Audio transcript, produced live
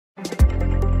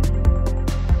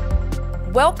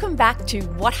Welcome back to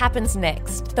What Happens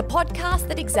Next, the podcast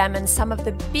that examines some of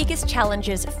the biggest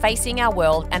challenges facing our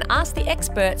world and asks the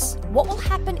experts what will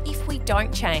happen if we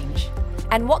don't change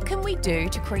and what can we do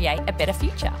to create a better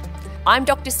future. I'm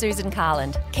Dr. Susan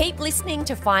Carland. Keep listening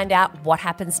to find out what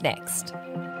happens next.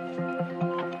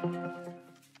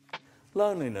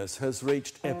 Loneliness has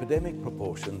reached epidemic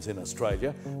proportions in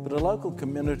Australia, but a local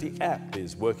community app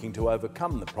is working to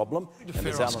overcome the problem.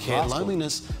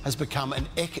 Loneliness has become an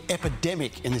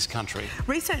epidemic in this country.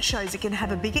 Research shows it can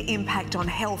have a bigger impact on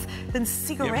health than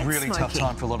cigarette really smoking. Tough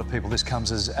time for a lot of people. This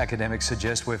comes as academics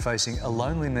suggest we're facing a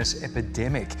loneliness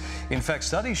epidemic. In fact,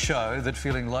 studies show that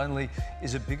feeling lonely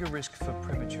is a bigger risk for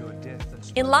premature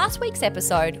death. In last week's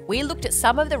episode, we looked at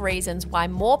some of the reasons why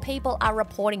more people are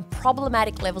reporting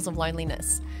problematic levels of loneliness.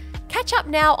 Catch up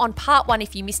now on part 1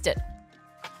 if you missed it.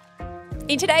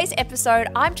 In today's episode,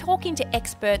 I'm talking to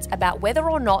experts about whether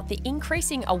or not the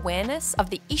increasing awareness of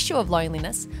the issue of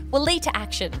loneliness will lead to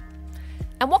action.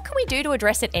 And what can we do to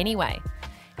address it anyway?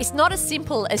 It's not as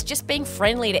simple as just being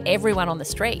friendly to everyone on the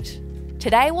street.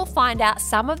 Today, we'll find out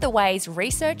some of the ways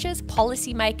researchers,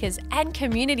 policymakers, and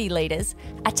community leaders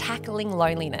are tackling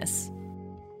loneliness.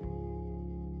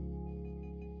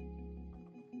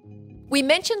 We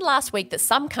mentioned last week that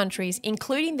some countries,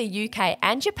 including the UK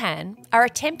and Japan, are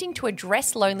attempting to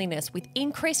address loneliness with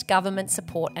increased government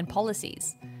support and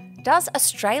policies. Does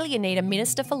Australia need a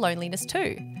Minister for Loneliness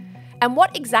too? And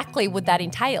what exactly would that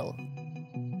entail?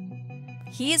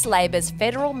 Here's Labor's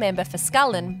federal member for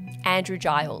Scullin, Andrew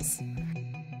Giles.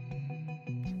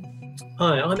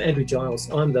 Hi, I'm Andrew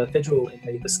Giles. I'm the federal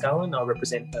MP for Scullin. I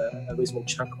represent a reasonable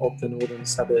chunk of the northern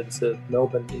suburbs of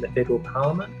Melbourne in the federal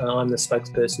parliament. I'm the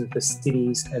spokesperson for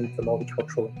cities and for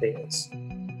multicultural affairs.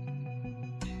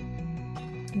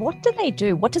 What do they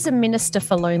do? What does a Minister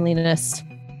for Loneliness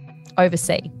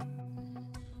oversee?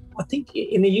 I think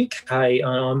in the UK,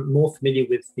 I'm more familiar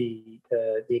with the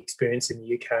experience in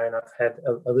the UK, and I've had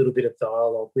a little bit of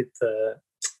dialogue with the,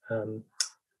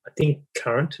 I think,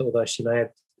 current, although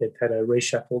they've had a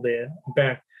reshuffle there,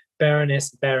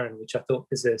 Baroness Barron, which I thought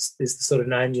is the sort of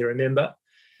name you remember.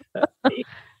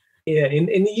 Yeah,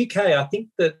 in the UK, I think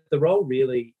that the role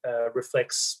really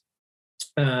reflects,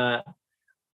 as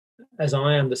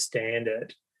I understand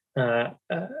it,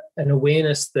 an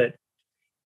awareness that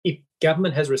if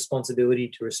government has responsibility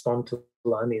to respond to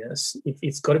loneliness,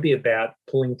 it's got to be about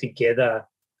pulling together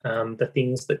the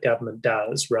things that government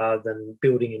does rather than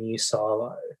building a new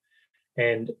silo.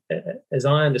 And as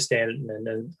I understand it,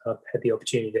 and I've had the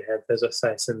opportunity to have, as I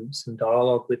say, some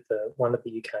dialogue with one of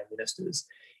the UK ministers,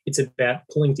 it's about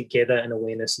pulling together an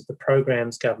awareness of the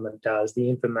programs government does, the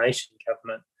information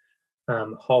government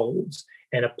holds,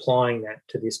 and applying that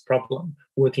to this problem,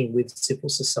 working with civil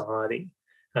society.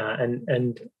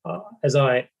 As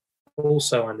I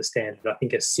also understand it, I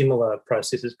think a similar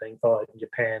process is being followed in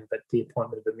Japan, but the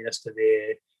appointment of a minister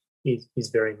there is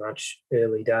very much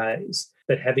early days.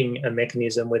 But having a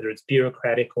mechanism, whether it's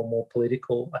bureaucratic or more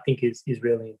political, I think is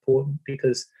really important,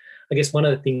 because I guess one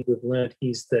of the things we've learned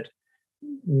is that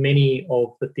many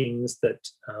of the things that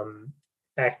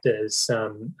act as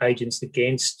agents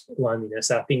against loneliness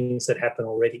are things that happen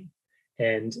already.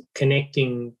 And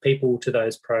connecting people to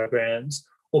those programs,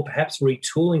 or perhaps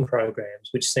retooling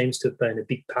programs, which seems to have been a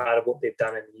big part of what they've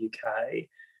done in the UK,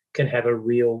 can have a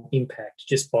real impact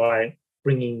just by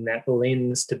bringing that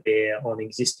lens to bear on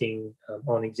existing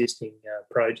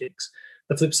projects.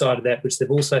 The flip side of that, which they've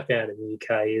also found in the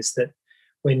UK, is that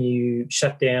when you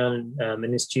shut down an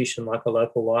institution like a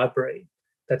local library,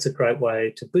 that's a great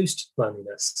way to boost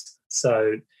loneliness.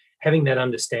 So having that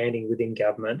understanding within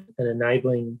government and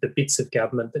enabling the bits of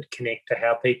government that connect to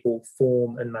how people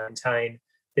form and maintain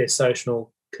their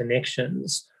social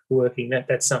connections working,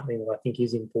 that's something that I think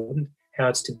is important. How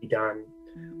it's to be done,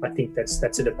 I think that's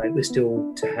a debate we're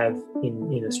still to have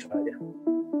in Australia.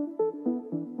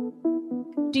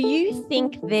 Do you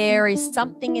think there is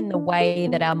something in the way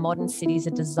that our modern cities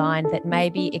are designed that may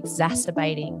be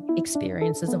exacerbating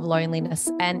experiences of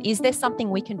loneliness? And is there something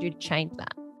we can do to change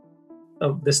that?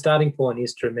 The starting point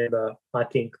is to remember, I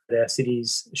think, that our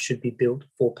cities should be built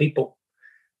for people,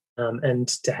 and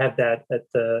to have that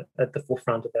at the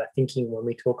forefront of our thinking when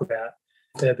we talk about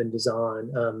urban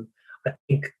design. I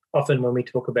think often when we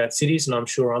talk about cities, and I'm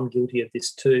sure I'm guilty of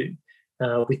this too,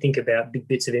 we think about big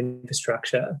bits of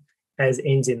infrastructure as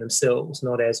ends in themselves,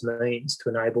 not as means to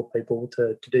enable people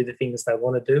to do the things they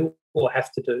want to do or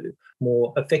have to do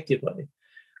more effectively.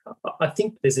 I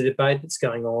think there's a debate that's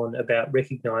going on about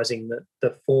recognising that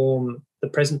the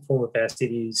present form of our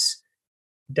cities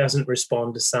doesn't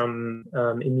respond to some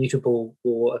immutable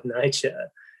law of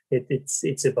nature,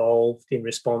 It's evolved in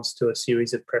response to a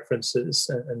series of preferences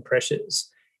and pressures.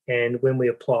 And when we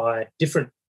apply different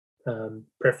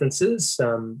preferences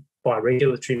by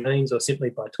regulatory means or simply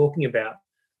by talking about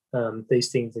these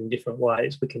things in different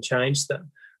ways, we can change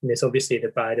them. And there's obviously a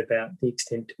debate about the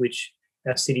extent to which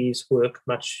our cities work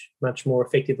much more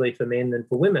effectively for men than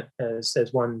for women, as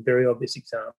one very obvious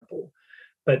example.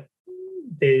 But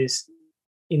there's,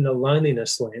 in the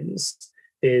loneliness lens,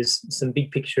 there's some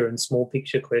big picture and small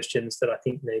picture questions that I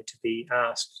think need to be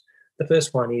asked. The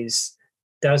first one is,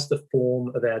 does the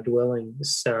form of our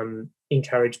dwellings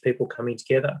encourage people coming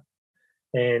together?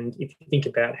 And if you think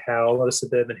about how a lot of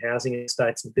suburban housing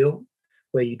estates are built,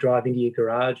 where you drive into your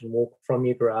garage and walk from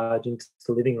your garage into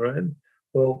the living room,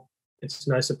 well, it's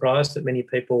no surprise that many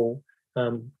people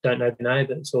don't know their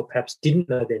neighbours, or perhaps didn't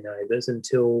know their neighbours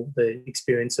until the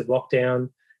experience of lockdown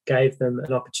gave them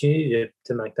an opportunity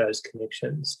to make those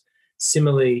connections.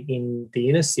 Similarly, in the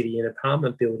inner city, in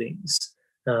apartment buildings,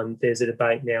 there's a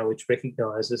debate now which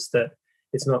recognises that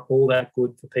it's not all that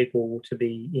good for people to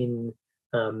be in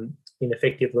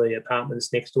effectively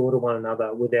apartments next door to one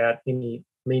another without any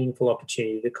meaningful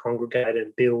opportunity to congregate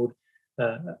and build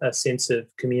a sense of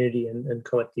community and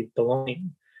collective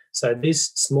belonging. So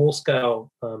these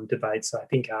small-scale debates, I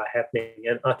think, are happening,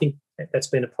 and I think that's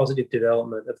been a positive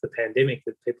development of the pandemic,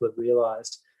 that people have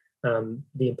realised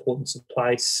the importance of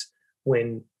place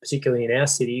when, particularly in our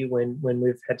city, when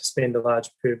we've had to spend a large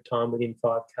period of time within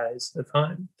 5 k's of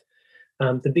home.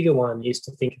 The bigger one is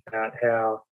to think about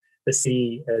how the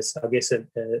city, as I guess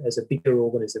as a bigger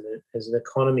organism, as an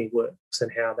economy works,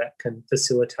 and how that can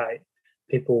facilitate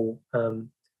people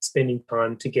spending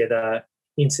time together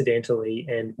incidentally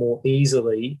and more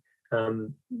easily,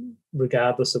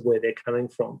 regardless of where they're coming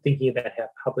from. Thinking about how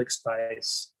public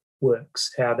space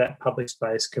works, how that public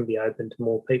space can be open to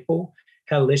more people,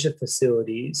 how leisure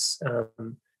facilities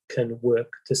can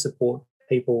work to support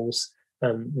people's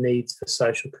needs for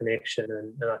social connection.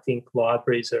 And I think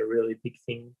libraries are a really big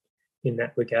thing in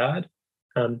that regard,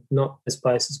 not as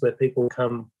places where people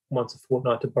come once a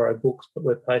fortnight to borrow books, but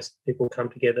where people come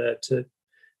together to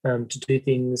do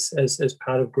things as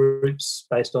part of groups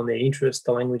based on their interest,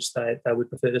 the language they would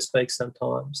prefer to speak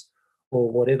sometimes,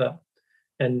 or whatever.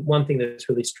 And one thing that's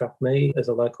really struck me as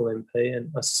a local MP,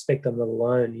 and I suspect I'm not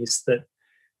alone, is that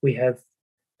we have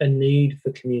a need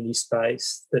for community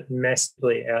space that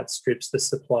massively outstrips the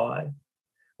supply.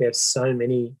 We have so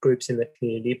many groups in the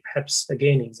community, perhaps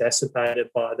again exacerbated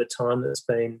by the time that's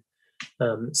been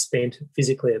spent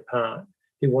physically apart,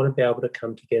 who want to be able to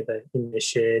come together in their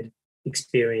shared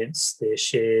experience, their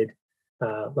shared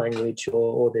language,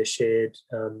 or their shared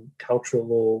cultural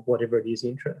or whatever it is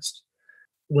interest.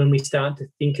 When we start to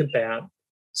think about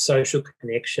social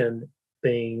connection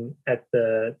being at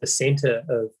the centre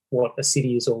of what a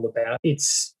city is all about,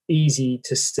 it's easy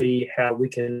to see how we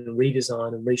can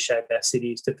redesign and reshape our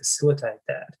cities to facilitate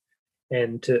that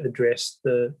and to address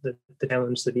the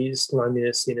challenge that is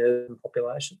loneliness in urban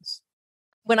populations.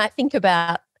 When I think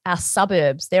about our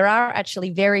suburbs, there are actually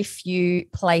very few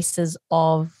places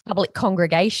of public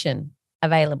congregation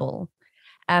available.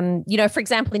 For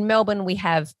example, in Melbourne, we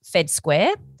have Fed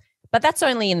Square, but that's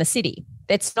only in the city.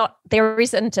 There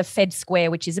isn't a Fed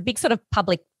Square, which is a big sort of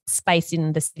public space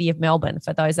in the city of Melbourne,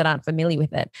 for those that aren't familiar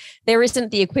with it. There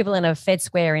isn't the equivalent of Fed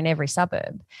Square in every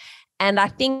suburb. And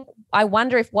I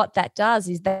wonder if what that does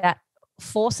is that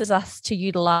forces us to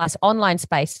utilise online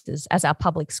spaces as our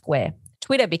public square.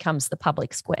 Twitter becomes the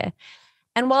public square.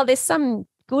 And while there's some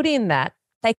good in that,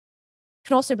 they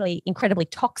can also be incredibly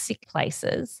toxic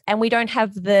places, and we don't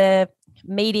have the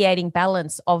mediating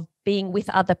balance of being with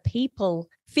other people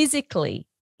physically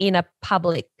in a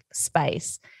public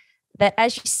space. That,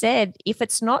 as you said, if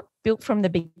it's not built from the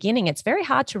beginning, it's very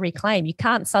hard to reclaim. You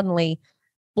can't suddenly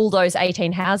bulldoze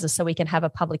 18 houses so we can have a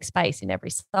public space in every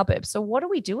suburb. So what do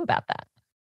we do about that?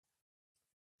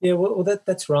 Yeah, well,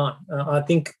 that's right. I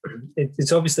think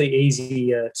it's obviously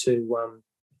easier to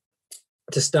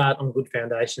start on good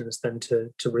foundations than to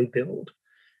rebuild.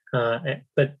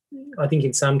 But I think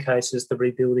in some cases the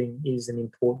rebuilding is an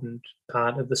important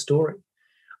part of the story.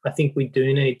 I think we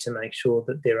do need to make sure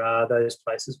that there are those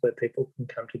places where people can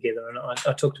come together. And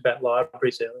I talked about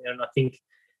libraries earlier, and I think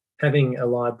having a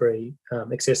library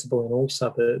accessible in all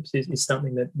suburbs is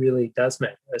something that really does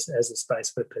matter as a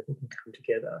space where people can come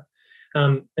together.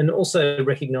 And also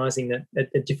recognising that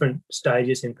at different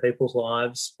stages in people's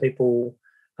lives, people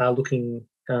are looking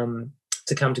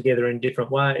to come together in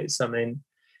different ways. I mean,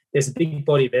 there's a big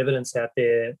body of evidence out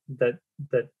there that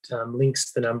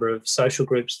links the number of social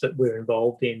groups that we're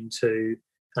involved in to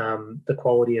the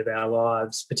quality of our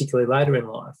lives, particularly later in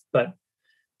life. But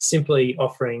simply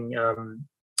offering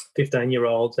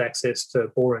 15-year-olds access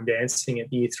to ballroom dancing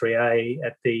at Year 3A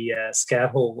at the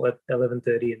Scout Hall at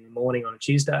 11:30 in the morning on a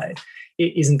Tuesday,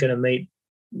 it isn't going to meet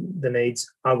the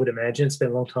needs, I would imagine. It's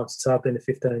been a long time since I've been a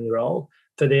 15-year-old,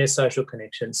 for their social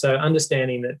connection. So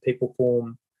understanding that people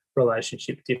form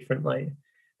relationships differently.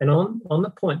 And on the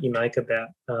point you make about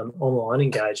online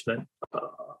engagement,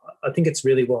 I think it's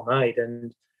really well made.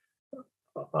 And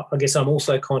I guess I'm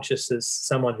also conscious as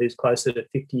someone who's closer to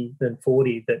 50 than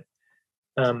 40 that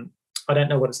I don't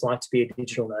know what it's like to be a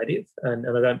digital native, and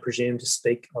I don't presume to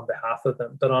speak on behalf of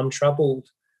them, but I'm troubled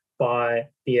by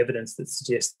the evidence that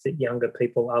suggests that younger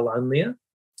people are lonelier.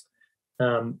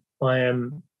 I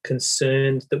am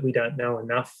concerned that we don't know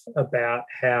enough about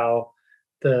how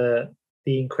the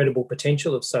incredible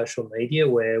potential of social media,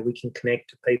 where we can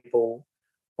connect to people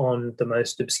on the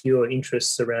most obscure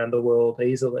interests around the world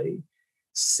easily,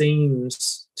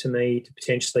 seems to me to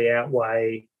potentially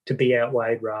be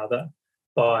outweighed rather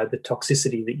by the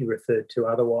toxicity that you referred to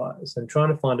otherwise. And trying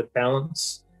to find a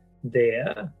balance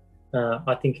there,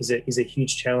 I think is a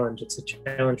huge challenge. It's a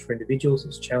challenge for individuals,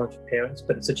 it's a challenge for parents,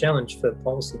 but it's a challenge for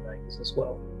policymakers as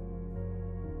well.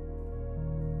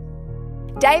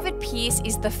 David Pearce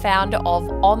is the founder of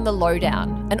On the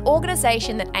Lowdown, an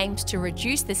organisation that aims to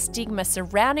reduce the stigma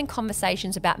surrounding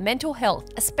conversations about mental health,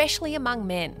 especially among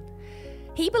men.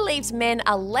 He believes men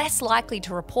are less likely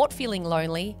to report feeling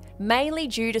lonely, mainly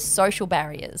due to social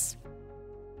barriers.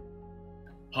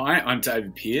 Hi, I'm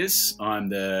David Pearce. I'm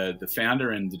the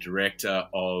founder and the director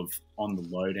of On the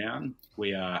Lowdown.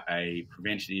 We are a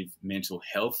preventative mental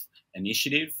health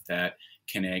initiative that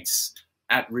connects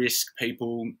at-risk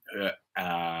people who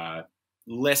are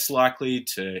less likely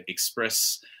to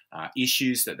express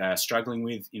issues that they are struggling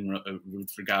with with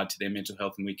regard to their mental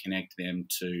health, and we connect them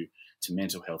to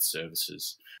mental health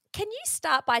services. Can you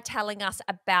start by telling us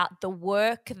about the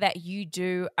work that you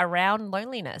do around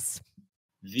loneliness?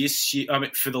 This year,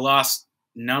 for the last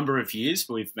number of years,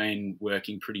 we've been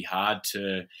working pretty hard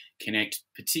to connect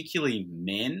particularly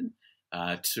men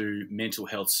to mental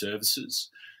health services.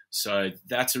 So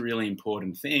that's a really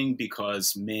important thing,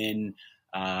 because men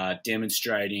are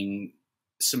demonstrating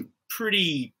some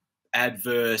pretty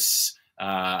adverse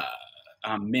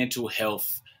mental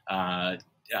health.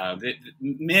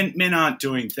 Men aren't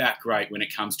doing that great when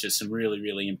it comes to some really,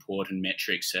 really important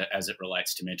metrics as it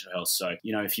relates to mental health. So,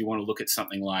 if you want to look at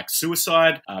something like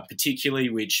suicide, particularly,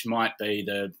 which might be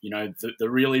the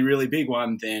really, really big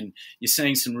one, then you're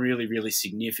seeing some really, really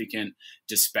significant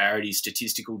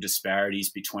statistical disparities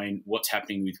between what's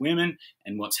happening with women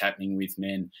and what's happening with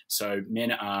men. So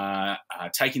men are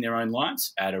taking their own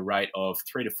lives at a rate of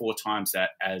 3 to 4 times that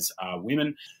as are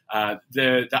women.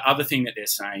 The other thing that they're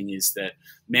saying is that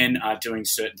men are doing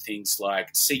certain things like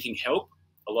seeking help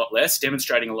a lot less,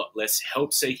 demonstrating a lot less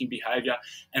help-seeking behaviour,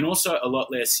 and also a lot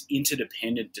less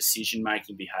interdependent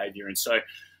decision-making behaviour. And so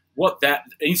what that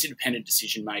interdependent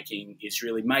decision-making is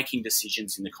really making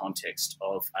decisions in the context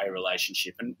of a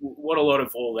relationship. And what a lot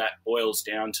of all that boils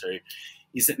down to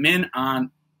is that men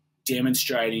aren't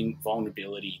demonstrating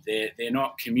vulnerability. They're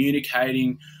not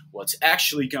communicating what's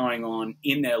actually going on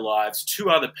in their lives to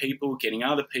other people, getting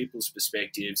other people's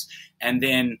perspectives, and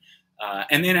then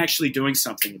actually doing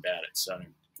something about it. So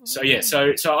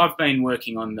I've been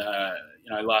working on the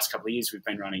last couple of years. We've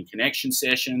been running connection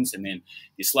sessions, and then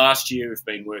this last year we've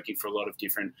been working for a lot of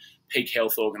different peak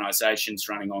health organisations,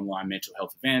 running online mental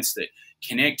health events that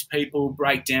connect people,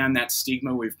 break down that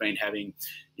stigma. We've been having,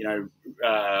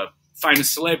 famous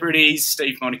celebrities,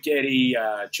 Steve Monaghetti,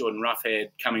 Jordan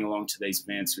Roughhead, coming along to these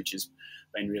events, which has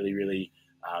been really, really,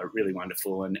 really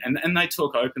wonderful. And they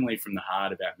talk openly from the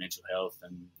heart about mental health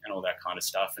and all that kind of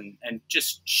stuff, and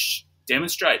just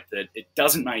demonstrate that it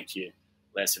doesn't make you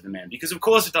less of a man, because of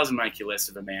course it doesn't make you less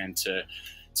of a man to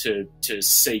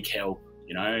seek help,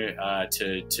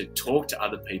 to talk to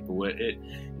other people. It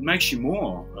makes you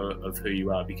more of who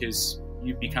you are, because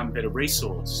you become a better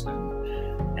resource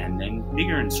and then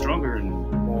bigger and stronger and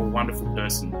more wonderful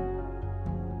person.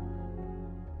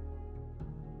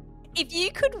 If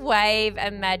you could wave a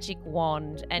magic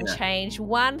wand and change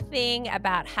one thing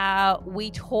about how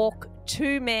we talk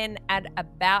to men and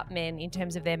about men in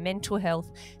terms of their mental health,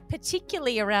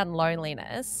 particularly around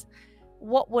loneliness,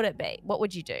 what would it be? What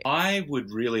would you do? I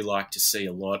would really like to see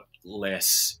a lot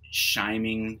less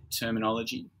shaming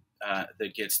terminology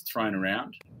that gets thrown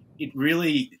around. It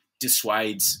really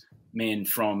dissuades men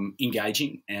from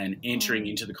engaging and entering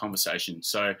into the conversation.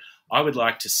 So I would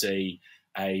like to see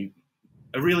a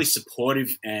really supportive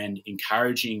and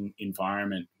encouraging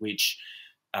environment which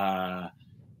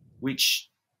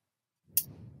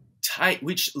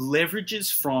leverages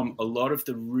from a lot of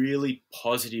the really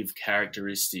positive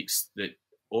characteristics that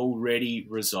already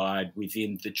reside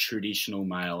within the traditional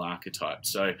male archetype.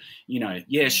 So,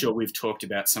 sure, we've talked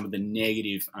about some of the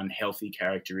negative, unhealthy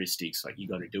characteristics, like you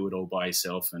got to do it all by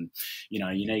yourself, and you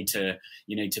need to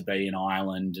be an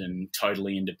island and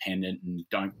totally independent and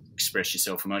don't express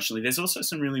yourself emotionally. There's also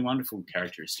some really wonderful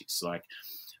characteristics like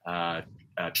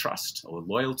trust or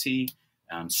loyalty,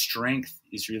 strength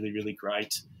is really, really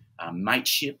great.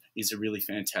 Mateship is a really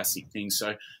fantastic thing.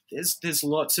 So there's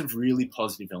lots of really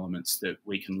positive elements that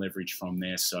we can leverage from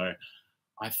there. So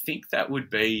I think that would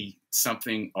be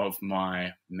something of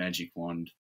my magic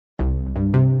wand.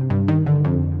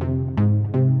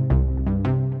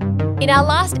 In our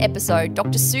last episode,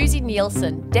 Dr. Susie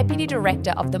Nielsen, Deputy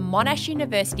Director of the Monash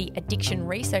University Addiction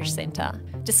Research Centre,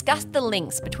 discussed the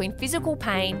links between physical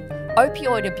pain,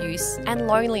 opioid abuse, and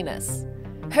loneliness.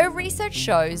 Her research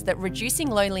shows that reducing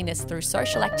loneliness through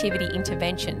social activity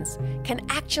interventions can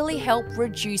actually help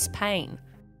reduce pain.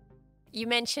 You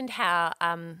mentioned how,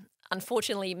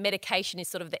 unfortunately, medication is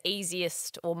sort of the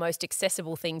easiest or most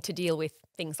accessible thing to deal with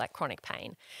things like chronic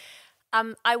pain.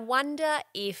 I wonder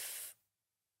if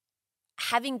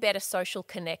having better social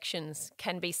connections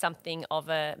can be something of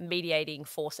a mediating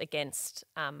force against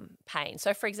pain.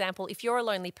 So, for example, if you're a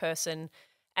lonely person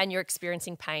and you're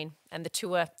experiencing pain and the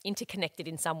two are interconnected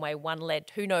in some way,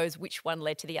 who knows which one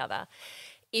led to the other.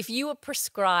 If you were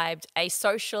prescribed a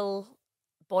social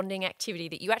bonding activity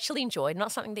that you actually enjoyed,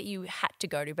 not something that you had to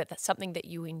go to, but that's something that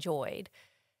you enjoyed,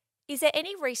 is there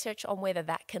any research on whether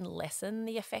that can lessen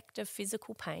the effect of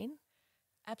physical pain?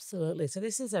 Absolutely. So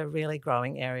this is a really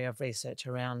growing area of research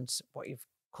around what you've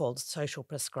called social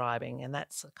prescribing, and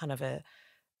that's kind of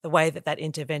the way that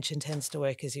intervention tends to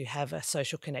work is you have a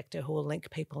social connector who will link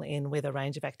people in with a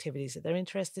range of activities that they're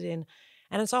interested in.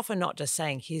 And it's often not just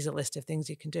saying, here's a list of things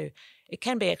you can do. It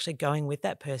can be actually going with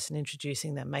that person,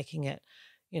 introducing them, making it,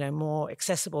 more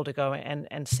accessible to go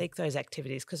and seek those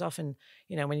activities. Because often,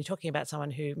 when you're talking about someone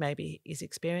who maybe is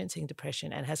experiencing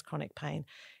depression and has chronic pain,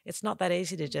 it's not that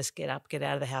easy to just get up, get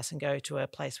out of the house and go to a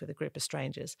place with a group of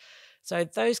strangers. So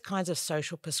those kinds of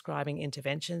social prescribing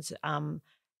interventions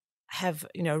have,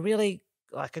 really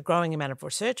like a growing amount of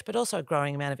research, but also a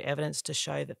growing amount of evidence to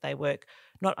show that they work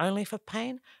not only for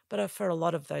pain, but for a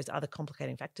lot of those other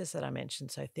complicating factors that I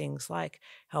mentioned. So things like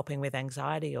helping with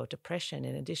anxiety or depression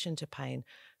in addition to pain.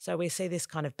 So we see this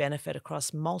kind of benefit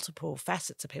across multiple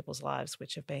facets of people's lives,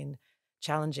 which have been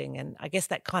challenging. And I guess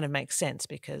that kind of makes sense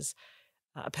because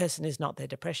a person is not their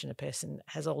depression. A person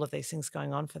has all of these things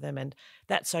going on for them, and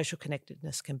that social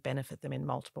connectedness can benefit them in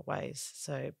multiple ways.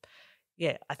 So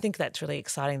yeah, I think that's really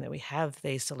exciting that we have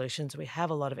these solutions. We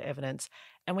have a lot of evidence,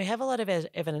 and we have a lot of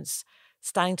evidence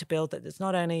starting to build that it's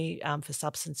not only for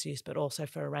substance use, but also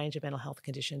for a range of mental health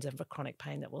conditions and for chronic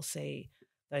pain that we'll see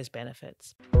those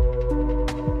benefits.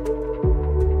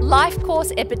 Life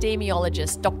course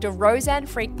epidemiologist Dr. Roseanne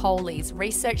Freak-Poley's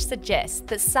research suggests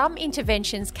that some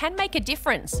interventions can make a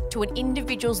difference to an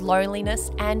individual's loneliness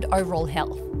and overall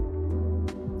health.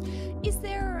 Is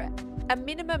there a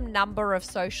minimum number of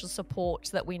social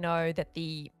supports that we know that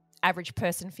the average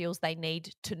person feels they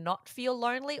need to not feel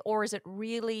lonely, or is it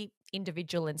really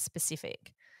individual and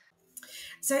specific?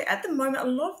 So at the moment,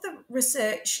 a lot of the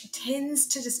research tends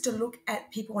to look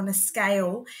at people on a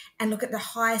scale and look at the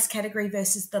highest category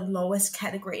versus the lowest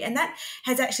category. And that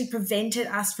has actually prevented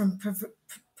us from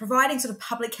providing sort of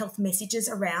public health messages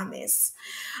around this.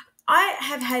 I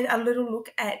have had a little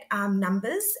look at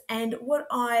numbers, and what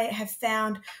I have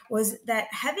found was that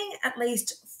having at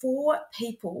least 4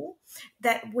 people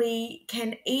that we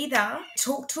can either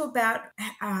talk to about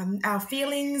our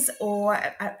feelings or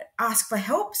ask for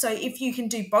help. So if you can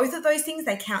do both of those things,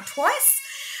 they count twice.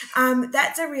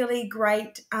 That's a really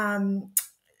great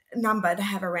number to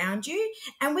have around you.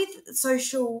 And with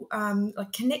social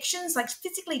like connections, like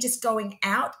physically just going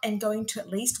out and going to at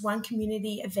least one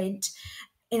community event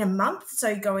in a month,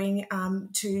 so going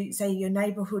to, say, your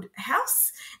neighbourhood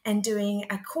house and doing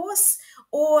a course,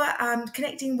 or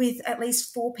connecting with at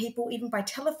least 4 people, even by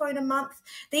telephone a month.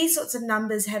 These sorts of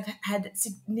numbers have had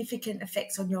significant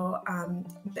effects on your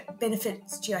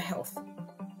benefits to your health.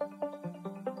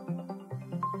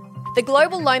 The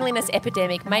global loneliness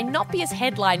epidemic may not be as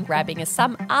headline-grabbing as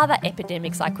some other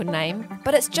epidemics I could name,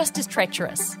 but it's just as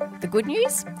treacherous. The good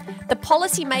news? The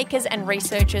policymakers and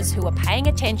researchers who are paying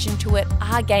attention to it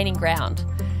are gaining ground.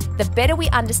 The better we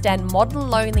understand modern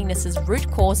loneliness's root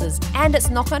causes and its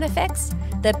knock-on effects,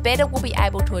 the better we'll be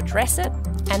able to address it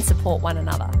and support one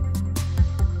another.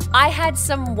 I had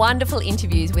some wonderful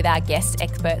interviews with our guest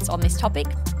experts on this topic.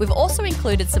 We've also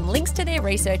included some links to their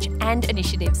research and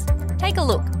initiatives. Take a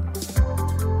look.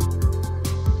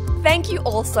 Thank you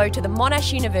also to the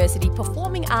Monash University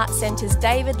Performing Arts Centre's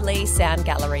David Lee Sound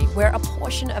Gallery, where a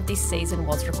portion of this season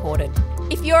was recorded.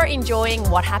 If you're enjoying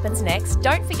What Happens Next,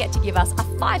 don't forget to give us a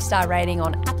 5-star rating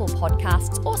on Apple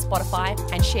Podcasts or Spotify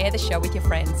and share the show with your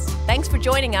friends. Thanks for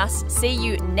joining us. See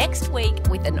you next week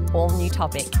with an all-new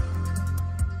topic.